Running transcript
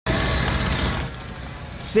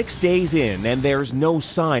6 days in, and there's no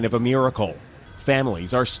sign of a miracle.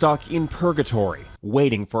 Families are stuck in purgatory,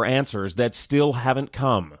 waiting for answers that still haven't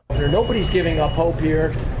come. Nobody's giving up hope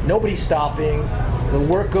here. Nobody's stopping. The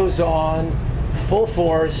work goes on, full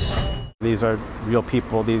force. These are real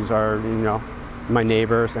people. These are, my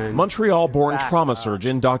neighbors. And Montreal-born trauma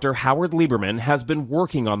surgeon Dr. Howard Lieberman has been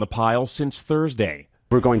working on the pile since Thursday.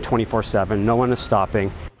 We're going 24/7. No one is stopping.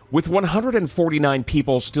 With 149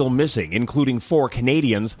 people still missing, including 4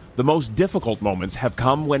 Canadians, the most difficult moments have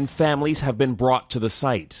come when families have been brought to the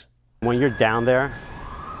site. When you're down there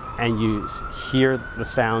and you hear the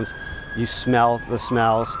sounds, you smell the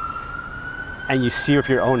smells, and you see with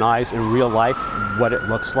your own eyes in real life what it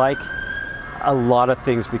looks like, a lot of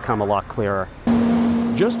things become a lot clearer.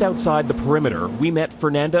 Just outside the perimeter, we met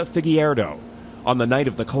Fernanda Figueiredo. On the night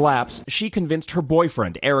of the collapse, she convinced her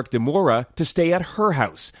boyfriend, Eric Demura, to stay at her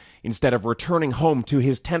house instead of returning home to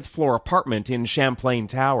his 10th floor apartment in Champlain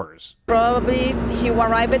Towers. Probably he will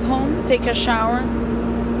arrive at home, take a shower,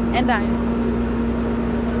 and die.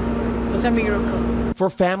 It was a miracle. For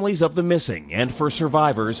families of the missing and for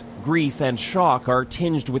survivors, grief and shock are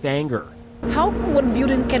tinged with anger. How one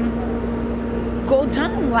building can go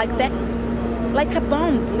down like that? Like a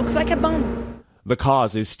bomb, looks like a bomb. The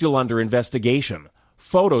cause is still under investigation.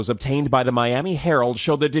 Photos obtained by the Miami Herald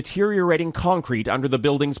show the deteriorating concrete under the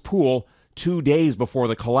building's pool 2 days before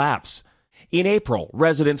the collapse. In April,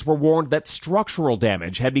 residents were warned that structural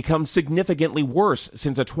damage had become significantly worse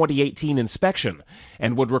since a 2018 inspection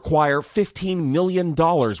and would require $15 million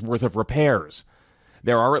worth of repairs.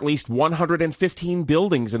 There are at least 115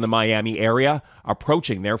 buildings in the Miami area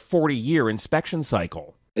approaching their 40-year inspection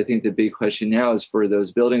cycle. I think the big question now is for those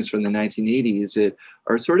buildings from the 1980s that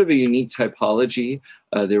are sort of a unique typology.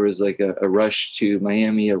 There was like a rush to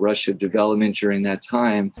Miami, a rush of development during that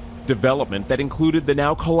time. Development that included the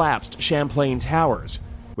now collapsed Champlain Towers,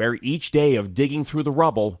 where each day of digging through the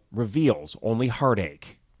rubble reveals only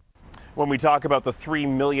heartache. When we talk about the 3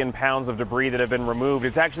 million pounds of debris that have been removed,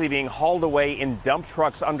 it's actually being hauled away in dump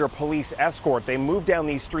trucks under police escort. They move down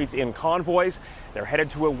these streets in convoys. They're headed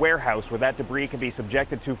to a warehouse where that debris can be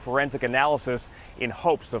subjected to forensic analysis in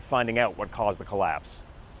hopes of finding out what caused the collapse.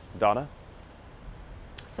 Donna?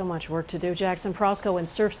 So much work to do. Jackson Proskow in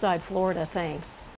Surfside, Florida. Thanks.